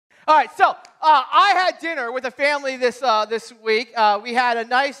All right, so I had dinner with a family this week. We had a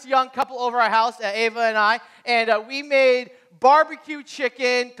nice young couple over our house, Ava and I, and we made barbecue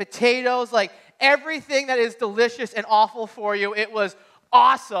chicken, potatoes, like everything that is delicious and awful for you. It was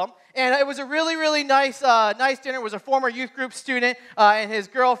awesome, and it was a really, really nice dinner. It was a former youth group student and his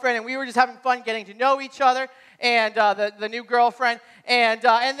girlfriend, and we were just having fun getting to know each other, and the new girlfriend, and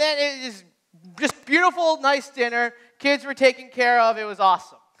then it is just beautiful, nice dinner. Kids were taken care of. It was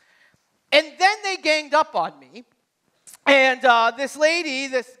awesome. And then they ganged up on me, and this lady,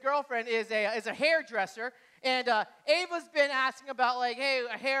 this girlfriend, is a hairdresser, and Ava's been asking about, like, hey,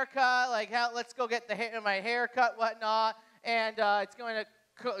 a haircut, like, let's go get my haircut, whatnot, and it's going to,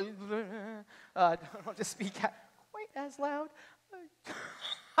 don't just speak quite as loud.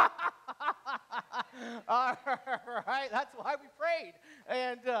 All right, that's why we prayed.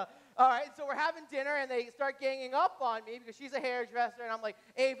 And all right, so we're having dinner, and they start ganging up on me because she's a hairdresser, and I'm like,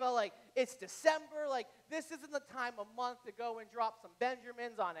 Ava, like, it's December, like, this isn't the time of month to go and drop some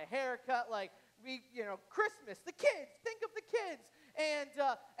Benjamins on a haircut, like, Christmas, the kids, think of the kids. And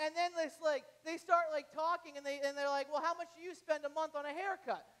then they start like talking, and they're like, well, how much do you spend a month on a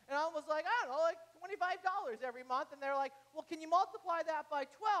haircut? And I was like, I don't know, like $25 every month. And they're like, well, can you multiply that by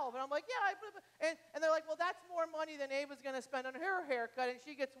 12? And I'm like, yeah. And they're like, well, that's more money than Ava's going to spend on her haircut, and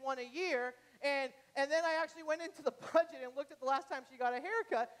she gets one a year. And then I actually went into the budget and looked at the last time she got a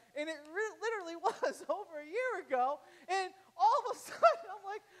haircut, and it literally was over a year ago. And all of a sudden, I'm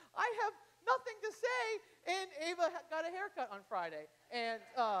like, I have nothing to say, and Ava got a haircut on Friday, and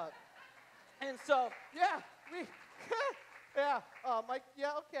so Mike,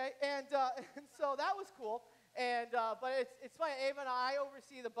 yeah, okay, and so that was cool, and but it's funny. Ava and I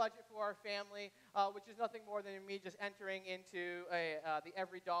oversee the budget for our family, which is nothing more than me just entering into the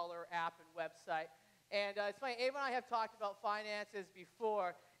Every Dollar app and website. And it's funny, Ava and I have talked about finances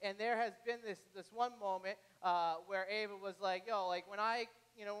before, and there has been this one moment where Ava was like,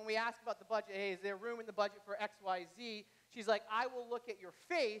 when we ask about the budget, hey, is there room in the budget for X, Y, Z? She's like, I will look at your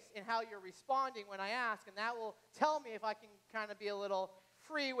face and how you're responding when I ask, and that will tell me if I can kind of be a little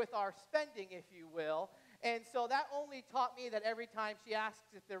free with our spending, if you will. And so that only taught me that every time she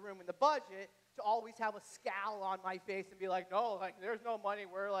asks if there's room in the budget, to always have a scowl on my face and be like, no, like, there's no money.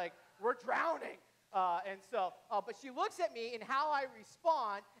 We're drowning. But she looks at me and how I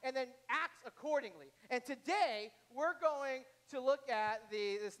respond and then acts accordingly. And today, we're going to look at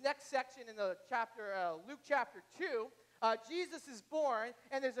this next section in the chapter, Luke chapter 2. Jesus is born,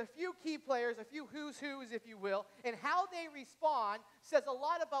 and there's a few key players, a few who's, if you will, and how they respond says a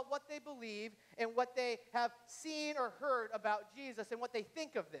lot about what they believe and what they have seen or heard about Jesus and what they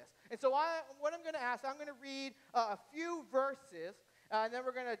think of this. And so what I'm going to ask, I'm going to read a few verses, and then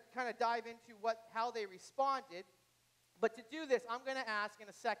we're going to kind of dive into how they responded. But to do this, I'm going to ask in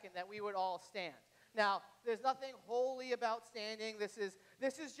a second that we would all stand. Now, there's nothing holy about standing. This is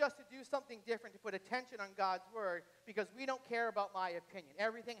just to do something different, to put attention on God's word, because we don't care about my opinion.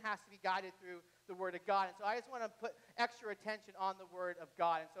 Everything has to be guided through the word of God. And so I just want to put extra attention on the word of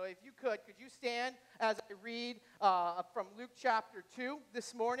God. And so if you could you stand as I read from Luke chapter 2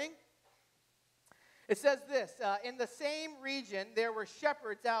 this morning? It says this, in the same region there were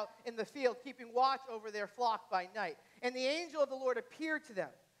shepherds out in the field keeping watch over their flock by night. And the angel of the Lord appeared to them,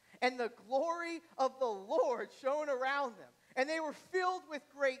 and the glory of the Lord shone around them. And they were filled with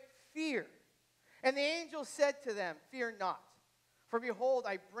great fear. And the angel said to them, fear not, for behold,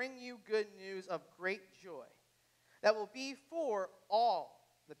 I bring you good news of great joy that will be for all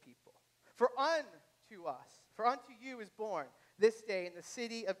the people. For unto you is born this day in the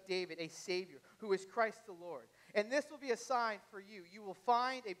city of David a Savior, who is Christ the Lord. And this will be a sign for you. You will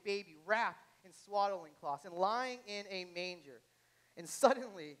find a baby wrapped in swaddling cloths and lying in a manger. And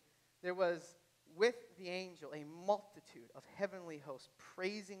suddenly there was with the angel a multitude of heavenly hosts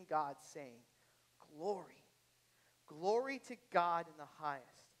praising God, saying, Glory to God in the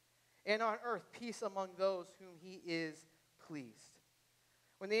highest, and on earth peace among those whom he is pleased.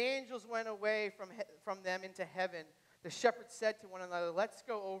 When the angels went away from them into heaven, the shepherds said to one another, let's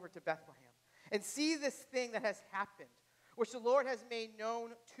go over to Bethlehem and see this thing that has happened, which the Lord has made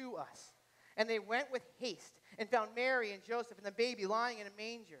known to us. And they went with haste and found Mary and Joseph and the baby lying in a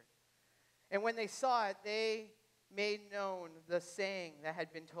manger. And when they saw it, they made known the saying that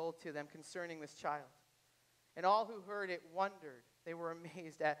had been told to them concerning this child. And all who heard it wondered. They were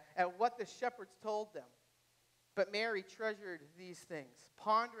amazed at what the shepherds told them. But Mary treasured these things,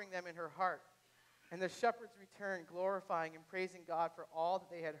 pondering them in her heart. And the shepherds returned, glorifying and praising God for all that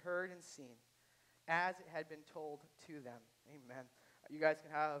they had heard and seen, as it had been told to them. Amen. You guys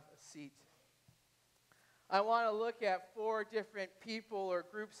can have a seat. I want to look at 4 different people or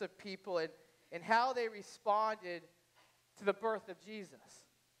groups of people and how they responded to the birth of Jesus.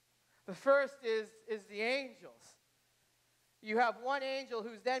 The first is the angels. You have one angel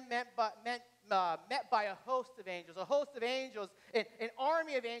who's then met by a host of angels, an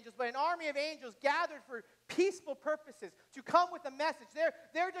army of angels, but an army of angels gathered for peaceful purposes to come with a message.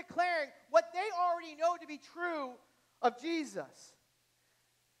 They're declaring what they already know to be true of Jesus.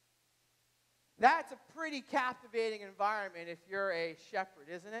 That's a pretty captivating environment if you're a shepherd,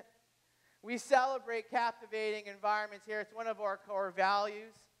 isn't it? We celebrate captivating environments here. It's one of our core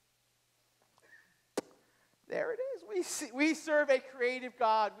values. There it is. We serve a creative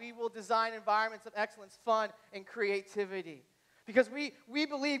God. We will design environments of excellence, fun, and creativity. Because we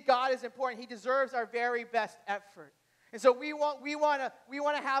believe God is important. He deserves our very best effort. And so we want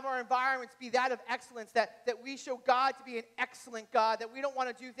to have our environments be that of excellence, that we show God to be an excellent God, that we don't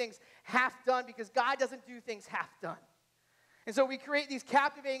want to do things half done because God doesn't do things half done. And so we create these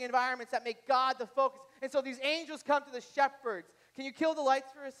captivating environments that make God the focus. And so these angels come to the shepherds. Can you kill the lights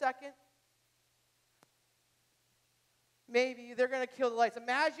for a second? Maybe they're going to kill the lights.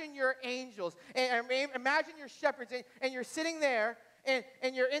 Imagine you're angels, and imagine you're shepherds, and you're sitting there, and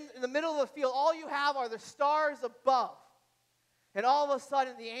you're in the middle of the field. All you have are the stars above. And all of a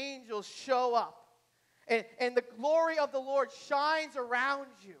sudden, the angels show up, and the glory of the Lord shines around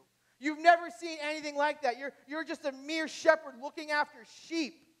you. You've never seen anything like that. You're just a mere shepherd looking after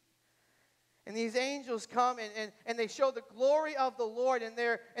sheep. And these angels come and they show the glory of the Lord, and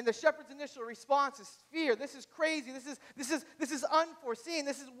the shepherd's initial response is fear. This is crazy. This is unforeseen.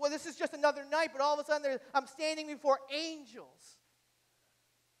 This is just another night. But all of a sudden, I'm standing before angels.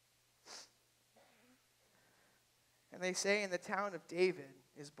 And they say, in the town of David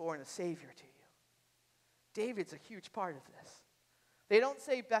is born a Savior to you. David's a huge part of this. They don't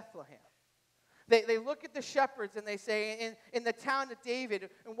say Bethlehem. They look at the shepherds and they say, in the town of David.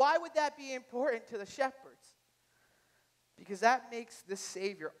 And why would that be important to the shepherds? Because that makes this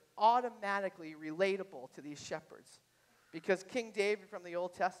Savior automatically relatable to these shepherds. Because King David from the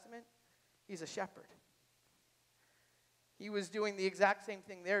Old Testament, he's a shepherd. He was doing the exact same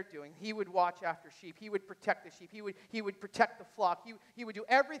thing they're doing. He would watch after sheep. He would protect the sheep. He would protect the flock. He would do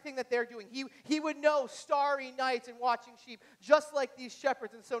everything that they're doing. He would know starry nights and watching sheep, just like these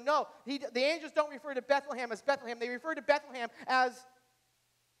shepherds. And so, no, the angels don't refer to Bethlehem as Bethlehem. They refer to Bethlehem as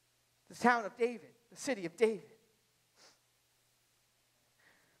the town of David, the city of David.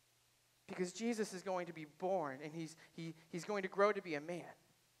 Because Jesus is going to be born, and he's going to grow to be a man.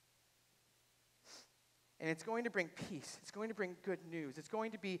 And it's going to bring peace. It's going to bring good news. It's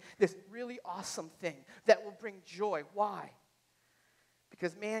going to be this really awesome thing that will bring joy. Why?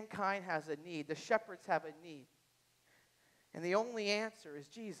 Because mankind has a need. The shepherds have a need. And the only answer is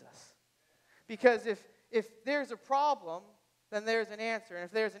Jesus. Because if there's a problem, then there's an answer. And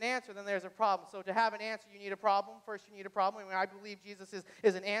if there's an answer, then there's a problem. So to have an answer, you need a problem. First, you need a problem. And I believe Jesus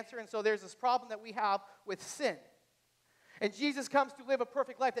is an answer. And so there's this problem that we have with sin. And Jesus comes to live a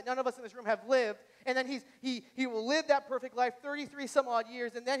perfect life that none of us in this room have lived. And then he will live that perfect life 33 some odd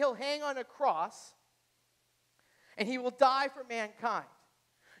years. And then he'll hang on a cross. And he will die for mankind.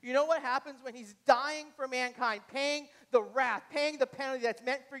 You know what happens when he's dying for mankind, paying the wrath, paying the penalty that's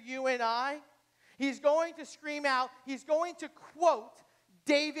meant for you and I? He's going to scream out. He's going to quote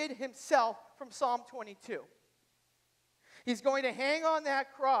David himself from Psalm 22. He's going to hang on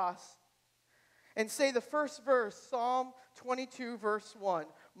that cross and say the first verse, Psalm 22, verse 1.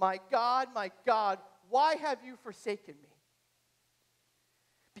 My God, why have you forsaken me?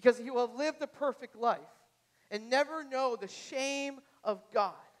 Because he will have lived a perfect life and never know the shame of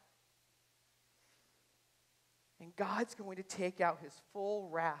God. And God's going to take out his full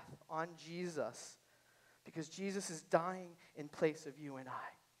wrath on Jesus because Jesus is dying in place of you and I.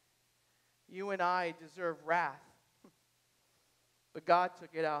 You and I deserve wrath. But God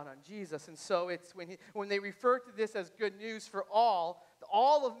took it out on Jesus. And so it's when they refer to this as good news for all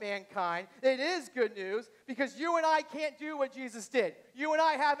of mankind, it is good news because you and I can't do what Jesus did. You and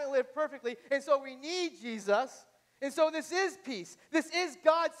I haven't lived perfectly, and so we need Jesus. And so this is peace. This is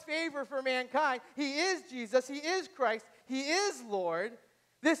God's favor for mankind. He is Jesus. He is Christ. He is Lord.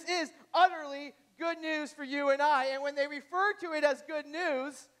 This is utterly good news for you and I. And when they refer to it as good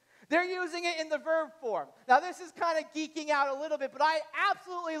news, they're using it in the verb form. Now, this is kind of geeking out a little bit, but I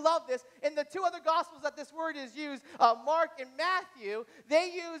absolutely love this. In the two other Gospels that this word is used, Mark and Matthew,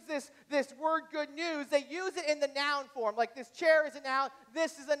 they use this word good news. They use it in the noun form, like this chair is a noun,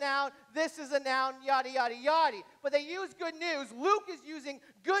 this is a noun, this is a noun, yada, yada, yada. But they use good news. Luke is using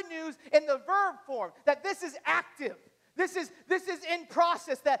good news in the verb form, that this is active. This is in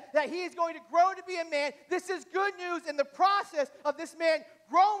process, that he is going to grow to be a man. This is good news. In the process of this man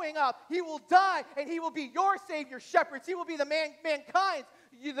growing up, he will die, and he will be your Savior, shepherds. He will be the mankind's,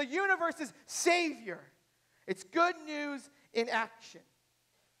 the universe's Savior. It's good news in action.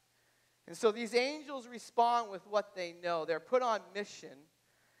 And so these angels respond with what they know. They're put on mission,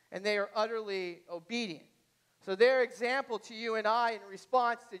 and they are utterly obedient. So their example to you and I in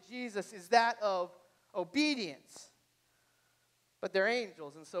response to Jesus is that of obedience. But they're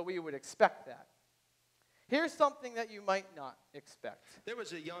angels, and so we would expect that. Here's something that you might not expect. There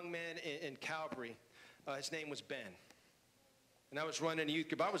was a young man in Calvary. His name was Ben. And I was running a youth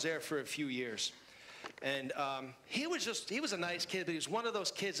group. I was there for a few years. And he was a nice kid, but he was one of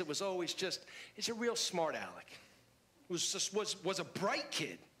those kids that was always he's a real smart aleck. Was a bright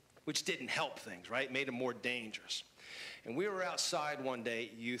kid, which didn't help things, right? Made him more dangerous. And we were outside one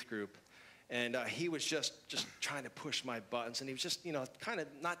day, youth group, and he was just trying to push my buttons, and he was just, kind of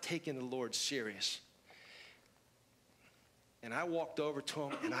not taking the Lord serious. And I walked over to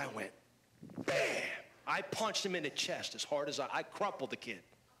him, and I went, bam! I punched him in the chest as hard as I crumpled the kid.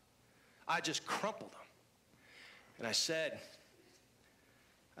 I just crumpled him. And I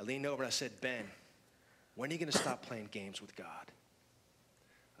leaned over and I said, Ben, when are you going to stop playing games with God?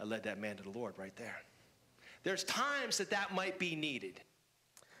 I led that man to the Lord right there. There's times that might be needed.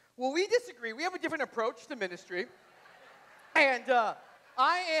 Well, we disagree. We have a different approach to ministry. And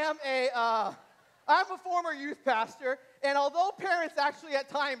I'm a former youth pastor, and although parents actually at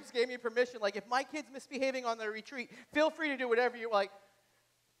times gave me permission, like if my kid's misbehaving on their retreat, feel free to do whatever you like.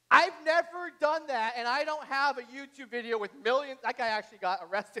 I've never done that, and I don't have a YouTube video with millions. That guy actually got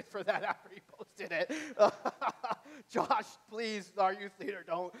arrested for that after he posted it. Josh, please, our youth leader,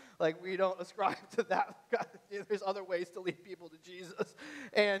 we don't ascribe to that. There's other ways to lead people to Jesus.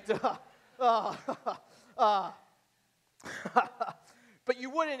 And, but you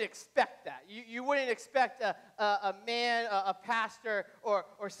wouldn't expect that. You wouldn't expect a man, a pastor,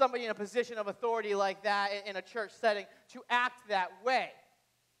 or somebody in a position of authority like that in a church setting to act that way.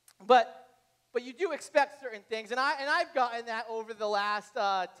 But you do expect certain things, and I've gotten that over the last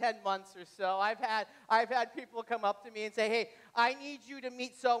 10 months or so. I've had people come up to me and say, "Hey, I need you to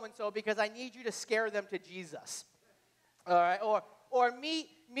meet so and so because I need you to scare them to Jesus." All right, or meet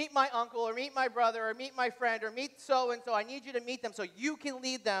my uncle, or meet my brother, or meet my friend, or meet so and so. I need you to meet them so you can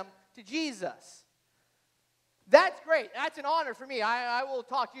lead them to Jesus. That's great. That's an honor for me. I will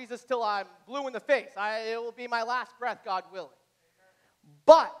talk Jesus till I'm blue in the face. It will be my last breath, God willing.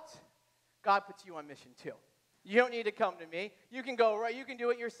 But God puts you on mission too. You don't need to come to me. You can go right. You can do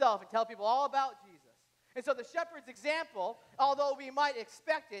it yourself and tell people all about Jesus. And so the shepherd's example, although we might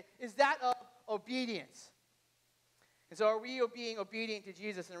expect it, is that of obedience. And so are we being obedient to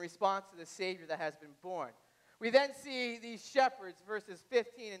Jesus in response to the Savior that has been born? We then see these shepherds, verses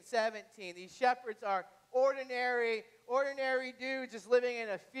 15 and 17. These shepherds are ordinary dudes just living in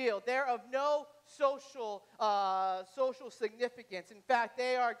a field. They're of no social significance. In fact,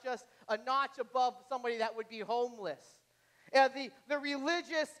 they are just a notch above somebody that would be homeless. The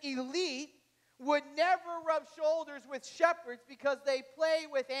religious elite would never rub shoulders with shepherds because they play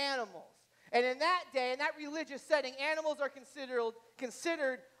with animals. And in that day, in that religious setting, animals are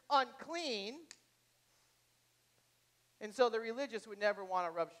considered unclean. And so the religious would never want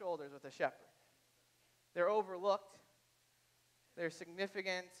to rub shoulders with a shepherd. They're overlooked. Their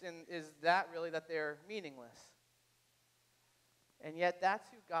significance is that really that they're meaningless. And yet that's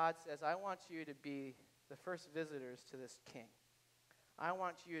who God says, I want you to be the first visitors to this king. I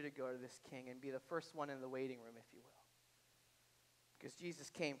want you to go to this king and be the first one in the waiting room, if you will. Because Jesus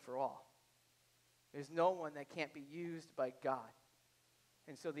came for all. There's no one that can't be used by God.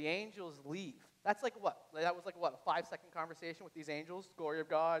 And so the angels leave. That's like what? That was like what, a 5-second conversation with these angels? Glory of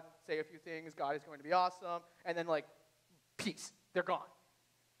God, say a few things, God is going to be awesome. And then like, peace, they're gone.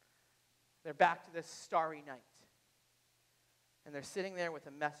 They're back to this starry night. And they're sitting there with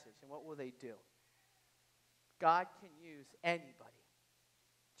a message. And what will they do? God can use anybody.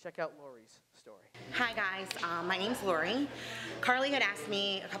 Check out Lori's story. Hi guys, my name's Lori. Carly had asked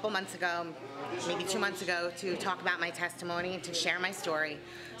me a couple months ago, maybe 2 months ago, to talk about my testimony and to share my story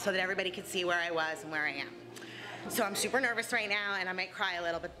so that everybody could see where I was and where I am. So I'm super nervous right now and I might cry a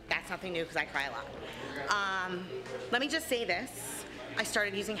little, but that's nothing new because I cry a lot. Let me just say this. I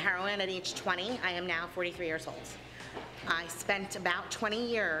started using heroin at age 20. I am now 43 years old. I spent about 20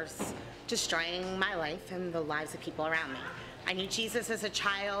 years destroying my life and the lives of people around me. I knew Jesus as a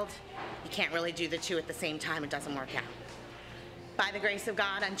child. You can't really do the two at the same time. It doesn't work out. By the grace of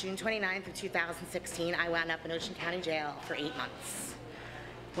God, on June 29th of 2016, I wound up in Ocean County Jail for 8 months.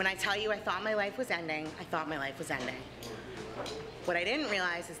 When I tell you I thought my life was ending, I thought my life was ending. What I didn't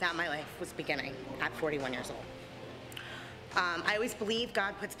realize is that my life was beginning at 41 years old. I always believe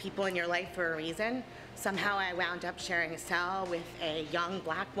God puts people in your life for a reason. Somehow I wound up sharing a cell with a young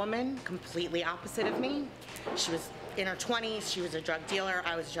black woman, completely opposite of me. She was in her 20s, she was a drug dealer,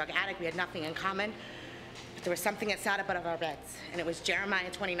 I was a drug addict, we had nothing in common. But there was something that sat up out of our beds, and it was Jeremiah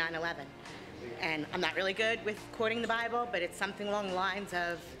 29:11. And I'm not really good with quoting the Bible, but it's something along the lines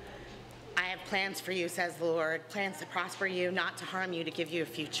of, I have plans for you, says the Lord, plans to prosper you, not to harm you, to give you a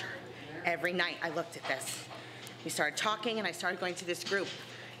future. Every night I looked at this. We started talking, and I started going to this group.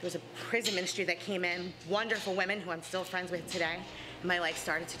 There was a prison ministry that came in, wonderful women who I'm still friends with today, and my life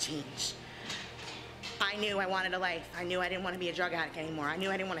started to change. I knew I wanted a life. I knew I didn't want to be a drug addict anymore. I knew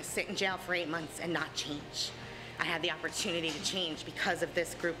I didn't want to sit in jail for 8 months and not change. I had the opportunity to change because of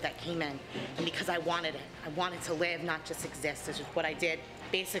this group that came in, and because I wanted it. I wanted to live, not just exist. This is what I did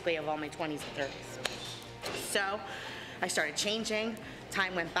basically of all my 20s and 30s. So I started changing.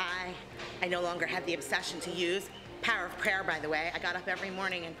 Time went by. I no longer had the obsession to use. Power of prayer, by the way. I got up every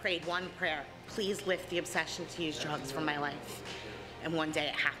morning and prayed one prayer. Please lift the obsession to use drugs from my life. And one day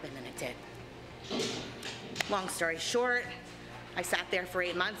it happened, and it did. Long story short, I sat there for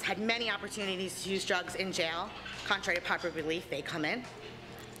 8 months, had many opportunities to use drugs in jail. Contrary to popular belief, they come in.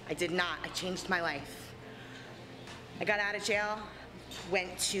 I did not. I changed my life. I got out of jail,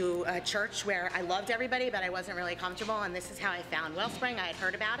 went to a church where I loved everybody, but I wasn't really comfortable, and this is how I found Wellspring. I had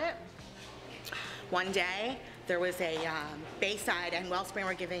heard about it. One day, there was a Bayside and Wellspring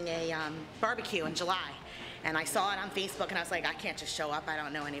were giving a barbecue in July. And I saw it on Facebook, and I was like, I can't just show up, I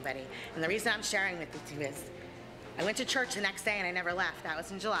don't know anybody. And the reason I'm sharing with you is, I went to church the next day and I never left. That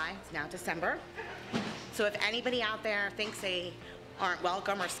was in July, it's now December. So if anybody out there thinks they aren't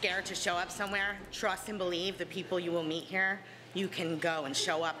welcome or scared to show up somewhere, trust and believe the people you will meet here. You can go and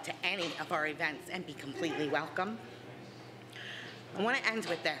show up to any of our events and be completely welcome. I want to end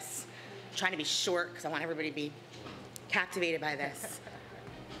with this. I'm trying to be short because I want everybody to be captivated by this.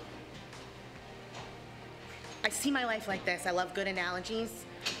 I see my life like this. I love good analogies.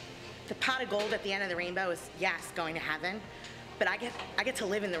 The pot of gold at the end of the rainbow is, yes, going to heaven, but I get to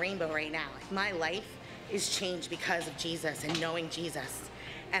live in the rainbow right now. My life is changed because of Jesus and knowing Jesus.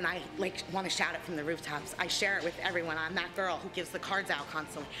 And I want to shout it from the rooftops. I share it with everyone. I'm that girl who gives the cards out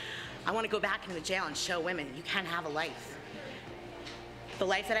constantly. I want to go back into the jail and show women you can have a life. The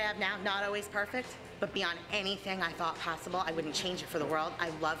life that I have now, not always perfect, but beyond anything I thought possible. I wouldn't change it for the world. I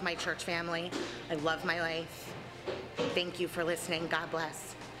love my church family. I love my life. Thank you for listening. God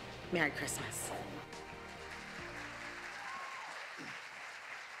bless. Merry Christmas.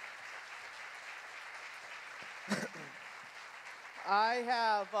 I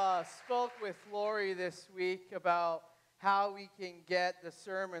have spoke with Lori this week about how we can get the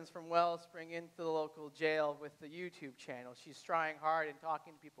sermons from Wellspring into the local jail with the YouTube channel. She's trying hard and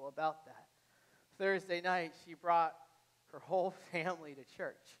talking to people about that. Thursday night, she brought her whole family to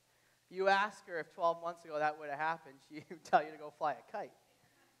church. You ask her if 12 months ago that would have happened, she would tell you to go fly a kite.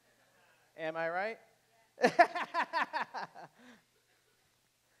 Am I right?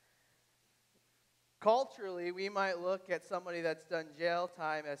 Culturally, we might look at somebody that's done jail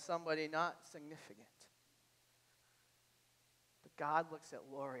time as somebody not significant. But God looks at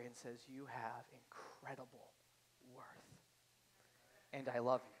Lori and says, you have incredible worth. And I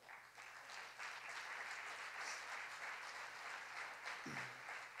love you.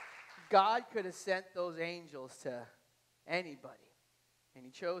 God could have sent those angels to anybody, and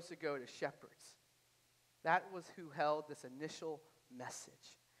he chose to go to shepherds. That was who held this initial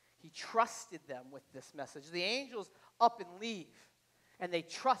message. He trusted them with this message. The angels up and leave, and they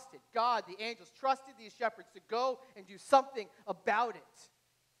trusted. God, the angels, trusted these shepherds to go and do something about it.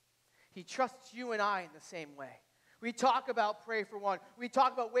 He trusts you and I in the same way. We talk about pray for one. We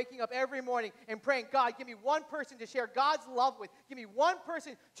talk about waking up every morning and praying, God, give me one person to share God's love with. Give me one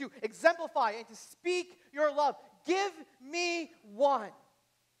person to exemplify and to speak your love. Give me one.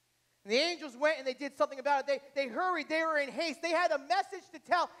 And the angels went and they did something about it. They hurried. They were in haste. They had a message to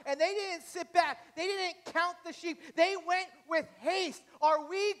tell, and they didn't sit back. They didn't count the sheep. They went with haste. Are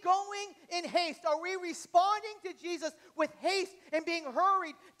we going in haste? Are we responding to Jesus with haste and being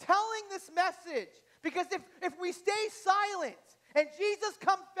hurried, telling this message? Because if we stay silent and Jesus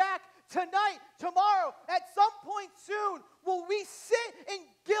comes back tonight, tomorrow, at some point soon, will we sit in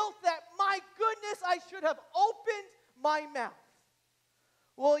guilt that, my goodness, I should have opened my mouth?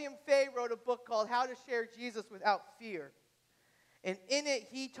 William Fay wrote a book called How to Share Jesus Without Fear. And in it,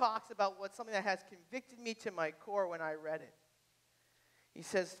 he talks about something that has convicted me to my core when I read it. He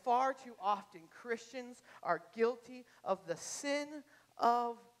says, far too often Christians are guilty of the sin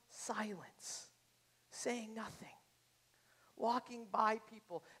of silence, saying nothing, walking by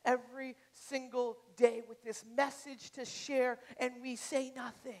people every single day with this message to share, and we say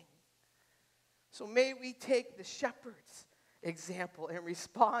nothing. So may we take the shepherd's example and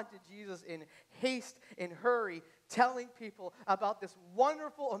respond to Jesus in haste and hurry, telling people about this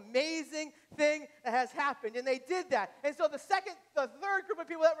wonderful, amazing thing that has happened. And they did that. And so the third group of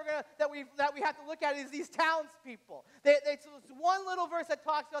people that we have to look at is these townspeople. So it's one little verse that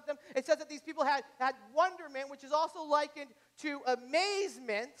talks about them. It says that these people had wonderment, which is also likened to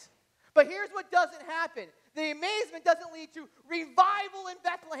amazement. But here's what doesn't happen. The amazement doesn't lead to revival in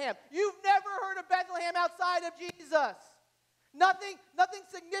Bethlehem. You've never heard of Bethlehem outside of Jesus. Nothing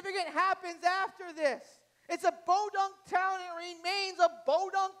significant happens after this. It's a podunk town, and it remains a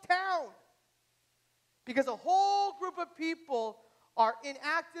podunk town. Because a whole group of people are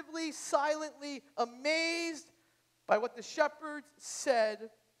inactively, silently amazed by what the shepherds said,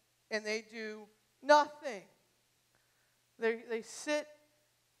 and they do nothing. They sit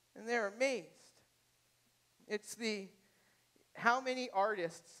and they're amazed. It's how many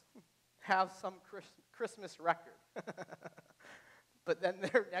artists have some Christmas record? But then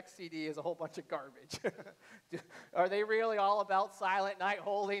their next CD is a whole bunch of garbage. Are they really all about Silent Night,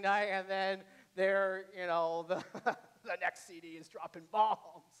 Holy Night, and then the next CD is dropping bombs?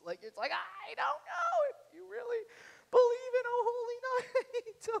 It's like, I don't know if you really believe in a Holy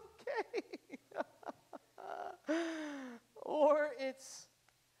Night. Okay. Or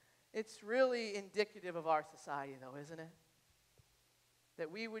it's really indicative of our society, though, isn't it?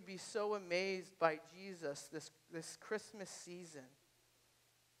 That we would be so amazed by Jesus this Christmas season,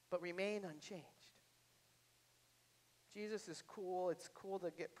 but remain unchanged. Jesus is cool. It's cool to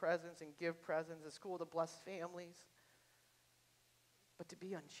get presents and give presents. It's cool to bless families. But to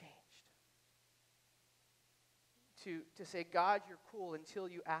be unchanged. To say, God, you're cool until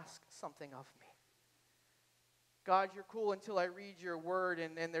you ask something of me. God, you're cool until I read your word,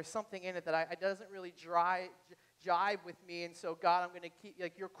 and there's something in it that it doesn't really jive with me, and so God, I'm going to keep,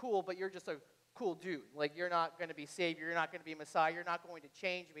 you're cool, but you're just a cool dude. You're not going to be Savior, you're not going to be Messiah, you're not going to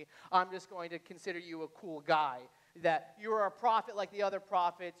change me. I'm just going to consider you a cool guy. That you're a prophet like the other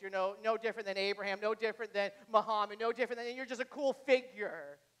prophets, you're no different than Abraham, no different than Muhammad, no different than, you're just a cool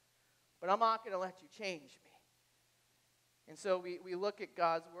figure. But I'm not going to let you change me. And so we look at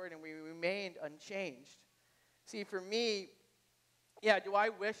God's word and we remained unchanged. See, for me, do I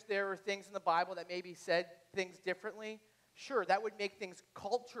wish there were things in the Bible that maybe said things differently? Sure, that would make things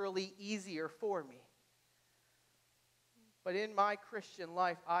culturally easier for me. But in my Christian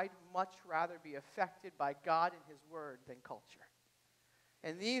life, I'd much rather be affected by God and His Word than culture.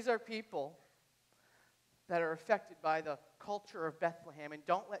 And these are people that are affected by the culture of Bethlehem, and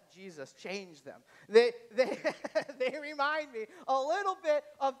don't let Jesus change them. They remind me a little bit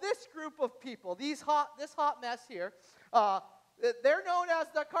of this group of people, this hot mess here. They're known as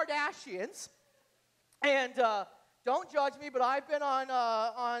the Kardashians, and don't judge me, but I've been on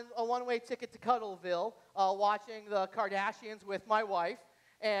a one-way ticket to Cuddleville, watching the Kardashians with my wife,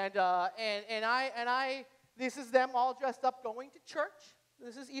 and this is them all dressed up going to church.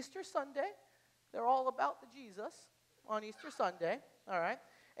 This is Easter Sunday. They're all about the Jesus on Easter Sunday, all right?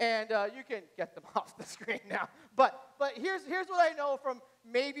 And you can get them off the screen now. But here's what I know from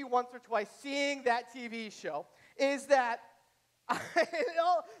maybe once or twice seeing that TV show, is that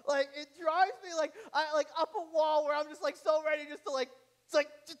it drives me up a wall where I'm just so ready just to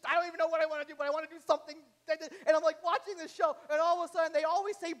I don't even know what I want to do, but I want to do something. And I'm watching this show, and all of a sudden they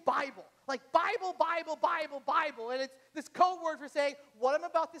always say Bible. Bible, Bible, Bible, Bible. And it's this code word for saying what I'm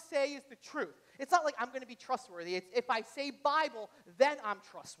about to say is the truth. It's not like I'm going to be trustworthy. It's if I say Bible, then I'm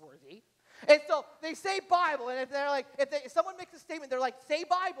trustworthy. And so they say Bible, and if someone makes a statement, they're like, say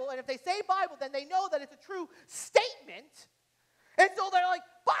Bible. And if they say Bible, then they know that it's a true statement. And so they're like,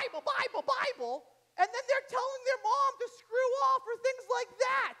 Bible, Bible, Bible. And then they're telling their mom to screw off or things like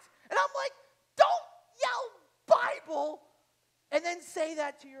that. And I'm like, don't yell Bible and then say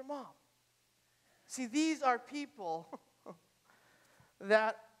that to your mom. See, these are people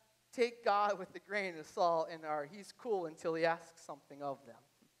that take God with a grain of salt and he's cool until he asks something of them.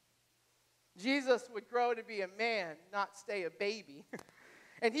 Jesus would grow to be a man, not stay a baby.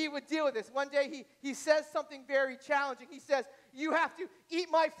 And he would deal with this. One day he says something very challenging. He says, you have to eat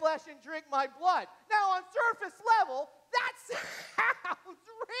my flesh and drink my blood. Now, on surface level, that sounds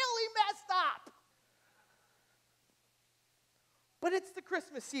really messed up. But it's the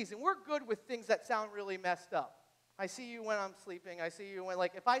Christmas season. We're good with things that sound really messed up. I see you when I'm sleeping. I see you when,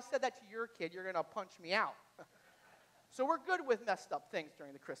 if I said that to your kid, you're going to punch me out. So we're good with messed up things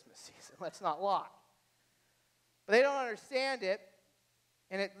during the Christmas season. Let's not lie. But they don't understand it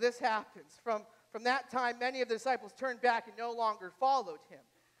And this happens. From that time, many of the disciples turned back and no longer followed him.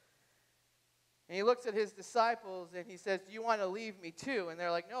 And he looks at his disciples and he says, do you want to leave me too? And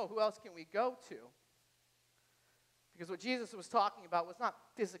they're like, no, who else can we go to? Because what Jesus was talking about was not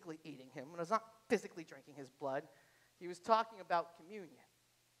physically eating him. It was not physically drinking his blood. He was talking about communion.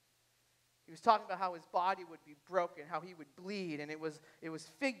 He was talking about how his body would be broken, how he would bleed, and it was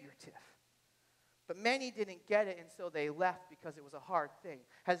figurative. But many didn't get it, and so they left because it was a hard thing.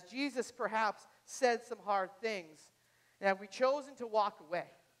 Has Jesus perhaps said some hard things, and have we chosen to walk away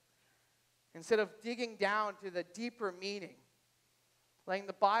instead of digging down to the deeper meaning, letting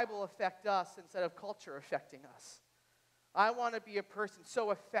the Bible affect us instead of culture affecting us? I want to be a person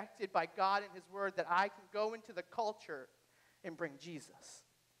so affected by God and his word that I can go into the culture and bring Jesus.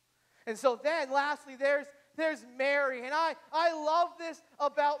 And so then, lastly, there's Mary. And I love this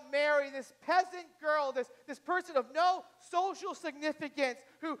about Mary, this peasant girl, this person of no social significance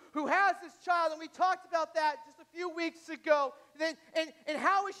who has this child. And we talked about that just a few weeks ago. And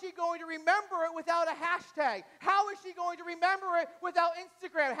how is she going to remember it without a hashtag? How is she going to remember it without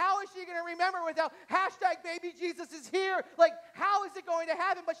Instagram? How is she going to remember it without hashtag baby Jesus is here? Like, how is it going to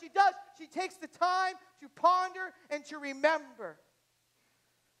happen? But she does. She takes the time to ponder and to remember.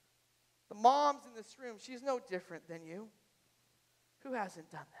 The moms in this room, she's no different than you. Who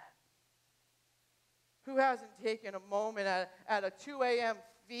hasn't done that? Who hasn't taken a moment at a 2 a.m.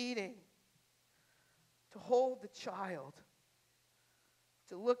 feeding to hold the child,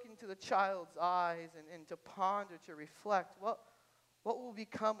 to look into the child's eyes and to ponder, to reflect, what will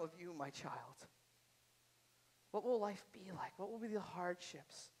become of you, my child? What will life be like? What will be the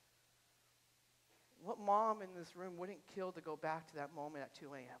hardships? What mom in this room wouldn't kill to go back to that moment at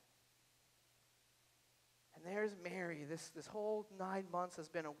 2 a.m.? And there's Mary. This whole 9 months has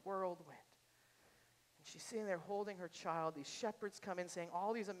been a whirlwind. And she's sitting there holding her child. These shepherds come in saying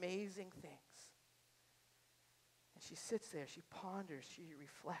all these amazing things. And she sits there. She ponders. She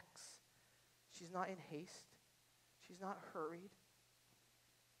reflects. She's not in haste. She's not hurried.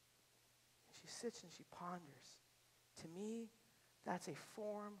 And she sits and she ponders. To me, that's a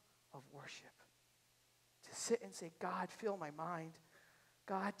form of worship. To sit and say, God, fill my mind.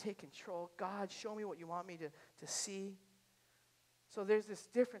 God, take control. God, show me what you want me to see. So there's this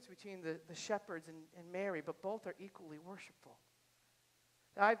difference between the shepherds and Mary, but both are equally worshipful.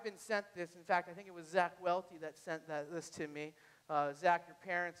 I've been sent this. In fact, I think it was Zach Welty that sent this to me. Zach, your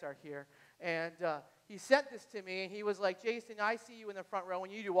parents are here. And he sent this to me, and he was like, Jason, I see you in the front row,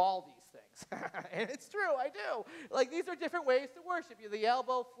 and you do all these things. And it's true, I do. Like, these are different ways to worship. You the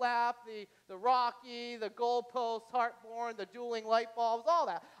elbow flap, the Rocky, the goalpost, heartborn, the dueling light bulbs, all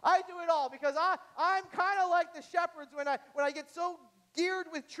that. I do it all because I'm kind of like the shepherds when I get so geared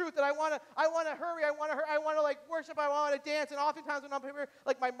with truth that I want to hurry, I want to like worship, I want to dance, and oftentimes when I'm here,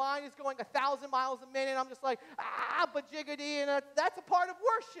 like my mind is going 1,000 miles a minute, I'm just like, but jiggity, and that's a part of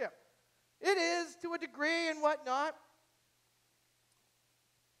worship. It is to a degree and whatnot.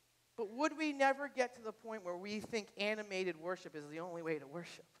 But would we never get to the point where we think animated worship is the only way to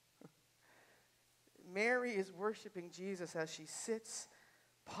worship? Mary is worshiping Jesus as she sits,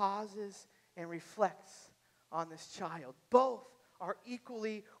 pauses, and reflects on this child. Both are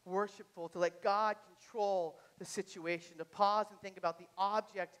equally worshipful, to let God control the situation, to pause and think about the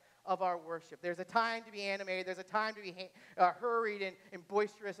object of our worship. There's a time to be animated, there's a time to be hurried and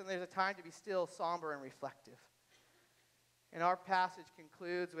boisterous, and there's a time to be still, somber, and reflective. And our passage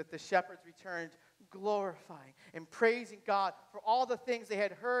concludes with the shepherds returned glorifying and praising God for all the things they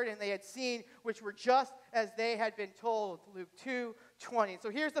had heard and they had seen, which were just as they had been told. Luke 2:20. So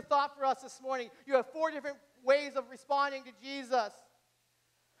here's the thought for us this morning. You have 4 different ways of responding to Jesus.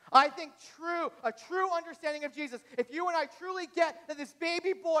 I think a true understanding of Jesus, if you and I truly get that this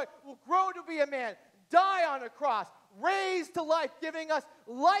baby boy will grow to be a man, die on a cross, raised to life, giving us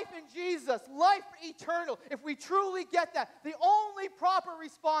life in Jesus, life eternal, if we truly get that, the only proper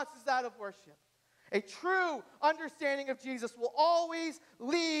response is that of worship. A true understanding of Jesus will always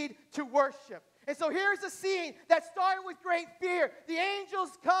lead to worship. And so here's a scene that started with great fear. The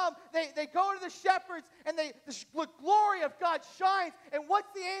angels come, they go to the shepherds, and the glory of God shines. And what's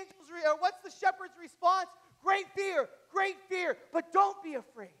the shepherds' response? Great fear, but don't be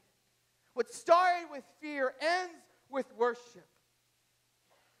afraid. What started with fear ends with worship.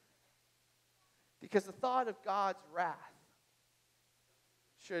 Because the thought of God's wrath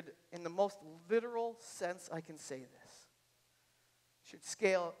should, in the most literal sense I can say this, should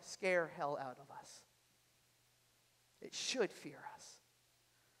scare hell out of us. It should fear us.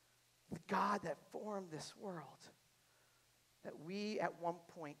 The God that formed this world, that we at one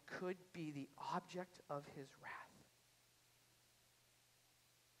point could be the object of his wrath.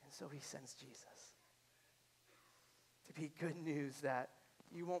 And so he sends Jesus to be good news that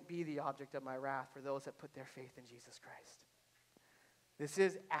you won't be the object of my wrath for those that put their faith in Jesus Christ. This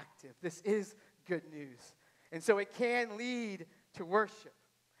is active. This is good news. And so it can lead to worship.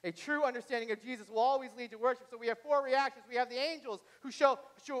 A true understanding of Jesus will always lead to worship. So we have 4 reactions. We have the angels who show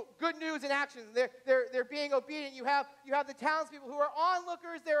good news in action. They're being obedient. You have the townspeople who are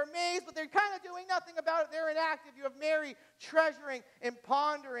onlookers. They're amazed, but they're kind of doing nothing about it. They're inactive. You have Mary treasuring and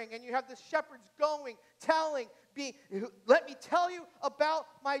pondering. And you have the shepherds going, telling, let me tell you about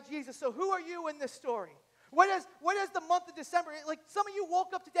my Jesus. So who are you in this story? What is the month of December? Like some of you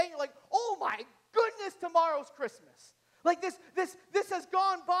woke up today and you're like, oh my goodness, tomorrow's Christmas. Like this has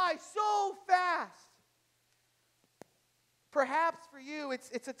gone by so fast. Perhaps for you,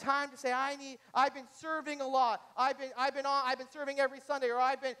 it's a time to say, I've been serving a lot. I've been serving every Sunday, or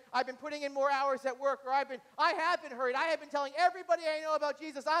I've been putting in more hours at work, or I have been hurried. I have been telling everybody I know about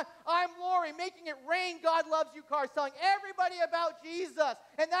Jesus. I'm Lori, making it rain. God loves you cards, telling everybody about Jesus,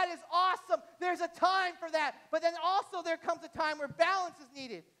 and that is awesome. There's a time for that, but then also there comes a time where balance is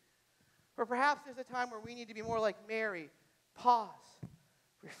needed. Or perhaps there's a time where we need to be more like Mary, pause,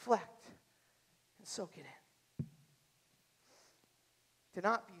 reflect, and soak it in. To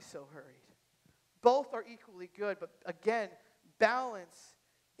not be so hurried. Both are equally good, but again, balance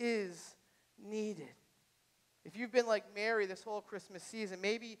is needed. If you've been like Mary this whole Christmas season,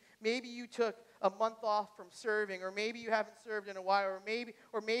 maybe you took a month off from serving, or maybe you haven't served in a while,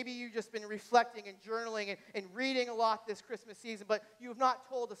 or maybe you've just been reflecting and journaling and reading a lot this Christmas season, but you have not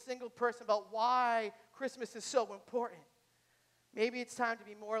told a single person about why Christmas is so important. Maybe it's time to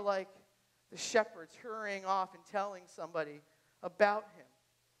be more like the shepherds, hurrying off and telling somebody about him.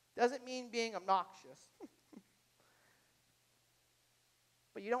 Doesn't mean being obnoxious.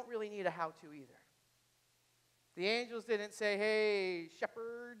 But you don't really need a how-to either. The angels didn't say, hey,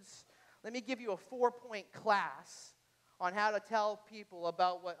 shepherds, let me give you a 4-point class on how to tell people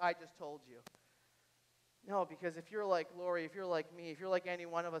about what I just told you. No, because if you're like Lori, if you're like me, if you're like any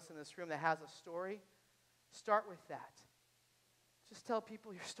one of us in this room that has a story, start with that. Just tell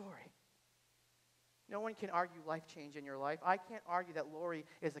people your story. No one can argue life change in your life. I can't argue that Lori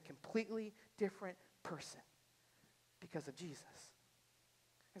is a completely different person because of Jesus.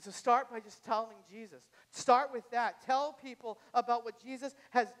 And so start by just telling Jesus. Start with that. Tell people about what Jesus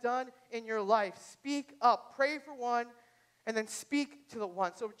has done in your life. Speak up. Pray for one, and then speak to the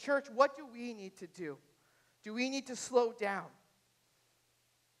one. So church, what do we need to do? Do we need to slow down?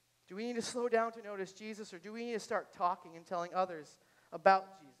 Do we need to slow down to notice Jesus, or do we need to start talking and telling others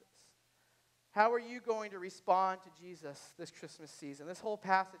about Jesus? How are you going to respond to Jesus this Christmas season? This whole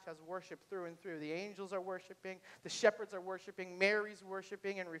passage has worship through and through. The angels are worshiping. The shepherds are worshiping. Mary's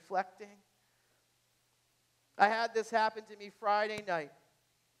worshiping and reflecting. I had this happen to me Friday night.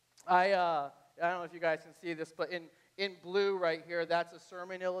 I don't know if you guys can see this, but in blue right here, that's a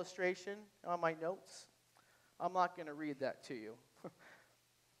sermon illustration on my notes. I'm not going to read that to you.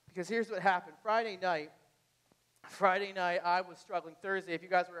 Because here's what happened. Friday night, I was struggling. Thursday, if you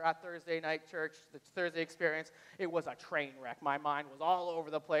guys were at Thursday night church, the Thursday experience, it was a train wreck. My mind was all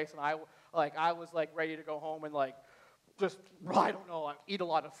over the place, and I was ready to go home and I don't know, eat a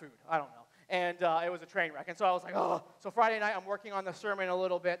lot of food. I don't know. And it was a train wreck. And so I was like, oh. So Friday night, I'm working on the sermon a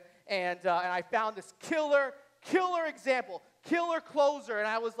little bit, and I found this killer example, killer closer, and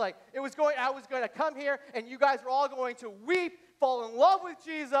I was going to come here, and you guys were all going to weep, fall in love with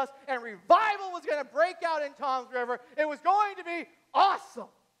Jesus, and revival was going to break out in Toms River. It was going to be awesome.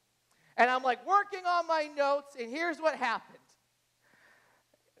 And I'm working on my notes, and here's what happened.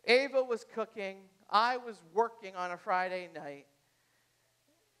 Ava was cooking. I was working on a Friday night,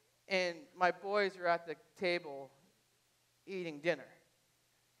 and my boys were at the table eating dinner.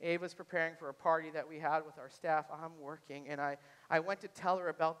 Ava's preparing for a party that we had with our staff. I'm working, and I went to tell her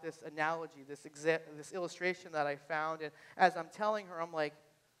about this analogy, this illustration that I found, and as I'm telling her, I'm like,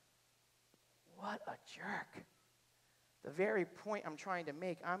 what a jerk. The very point I'm trying to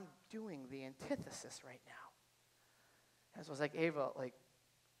make, I'm doing the antithesis right now. And so I was like, Ava,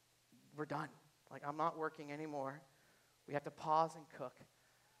 we're done. I'm not working anymore. We have to pause and cook.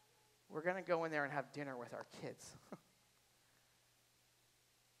 We're going to go in there and have dinner with our kids.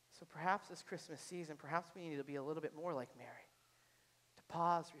 So perhaps this Christmas season, perhaps we need to be a little bit more like Mary. To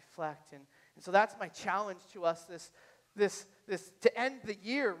pause, reflect. And so that's my challenge to us this to end the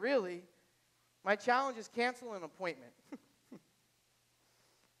year, really. My challenge is cancel an appointment.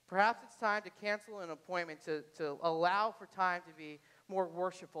 Perhaps it's time to cancel an appointment to allow for time to be more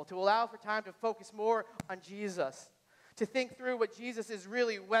worshipful, to allow for time to focus more on Jesus. to think through what Jesus is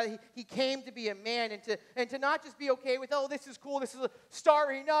really, well, he came to be a man, and to not just be okay with, oh, this is cool, this is a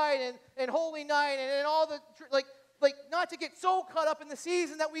starry night and holy night and all the, like not to get so caught up in the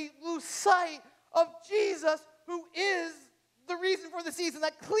season that we lose sight of Jesus, who is the reason for the season.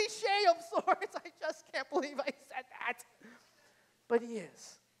 That cliche of sorts, I just can't believe I said that. But he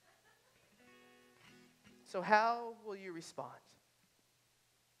is. So how will you respond?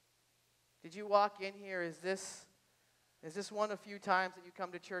 Did you walk in here? Is this one of few times that you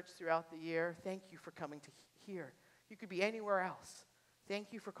come to church throughout the year? Thank you for coming to here. You could be anywhere else.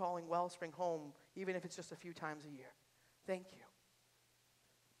 Thank you for calling Wellspring home, even if it's just a few times a year. Thank you.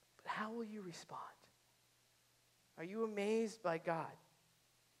 But how will you respond? Are you amazed by God?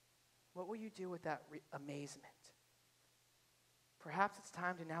 What will you do with that amazement? Perhaps it's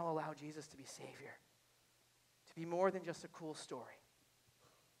time to now allow Jesus to be Savior, to be more than just a cool story.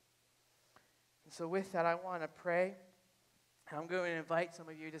 And so with that, I want to pray. And I'm going to invite some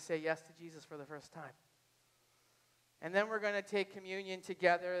of you to say yes to Jesus for the first time. And then we're going to take communion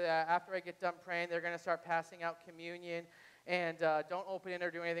together. After I get done praying, they're going to start passing out communion. And don't open it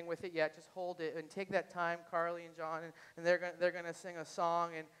or do anything with it yet. Just hold it and take that time, Carly and John, and they're going to sing a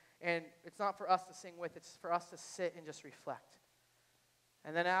song. And it's not for us to sing with, it's for us to sit and just reflect.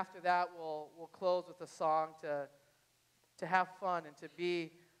 And then after that, we'll close with a song to have fun and to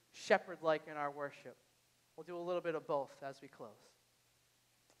be shepherd-like in our worship. We'll do a little bit of both as we close.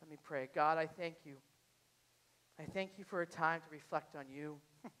 Let me pray. God, I thank you. I thank you for a time to reflect on you.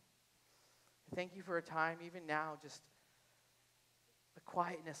 I thank you for a time, even now, just the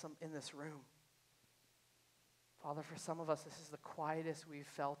quietness in this room. Father, for some of us, this is the quietest we've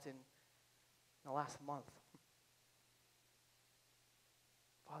felt in the last month.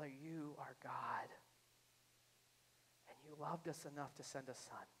 Father, you are God, and you loved us enough to send a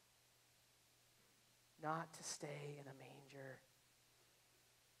son. Not to stay in a manger,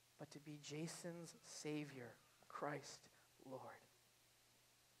 but to be Jason's Savior, Christ, Lord.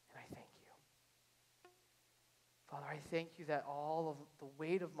 And I thank you. Father, I thank you that all of the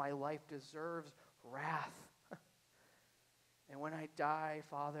weight of my life deserves wrath. And when I die,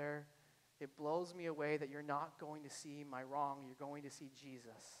 Father, it blows me away that you're not going to see my wrong. You're going to see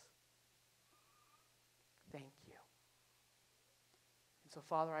Jesus. Thank you. So,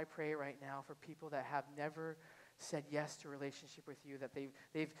 Father, I pray right now for people that have never said yes to a relationship with you, that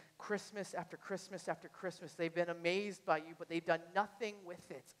they've Christmas after Christmas after Christmas, they've been amazed by you, but they've done nothing with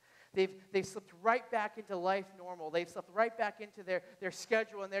it. They've slipped right back into life normal. They've slipped right back into their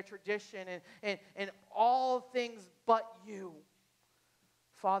schedule and their tradition and all things but you.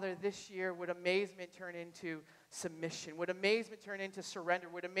 Father, this year, would amazement turn into submission? Would amazement turn into surrender?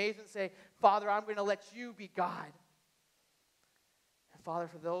 Would amazement say, Father, I'm going to let you be God? Father,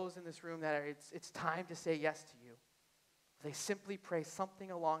 for those in this room that it's time to say yes to you, they simply pray something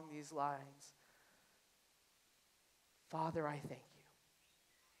along these lines. Father, I thank you.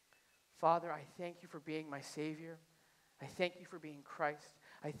 Father, I thank you for being my Savior. I thank you for being Christ.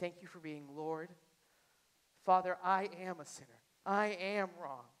 I thank you for being Lord. Father, I am a sinner. I am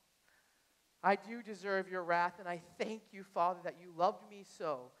wrong. I do deserve your wrath, and I thank you, Father, that you loved me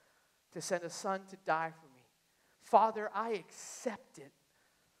so to send a son to die for me. Father, I accept it.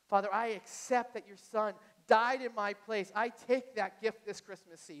 Father, I accept that your son died in my place. I take that gift this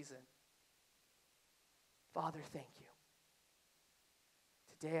Christmas season. Father, thank you.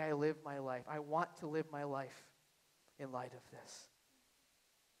 Today I live my life. I want to live my life in light of this.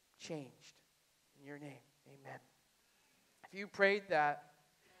 Changed. In your name, amen. If you prayed that,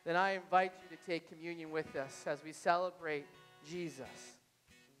 then I invite you to take communion with us as we celebrate Jesus.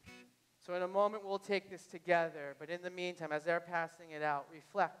 So in a moment, we'll take this together. But in the meantime, as they're passing it out,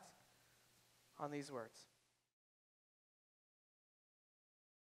 reflect on these words.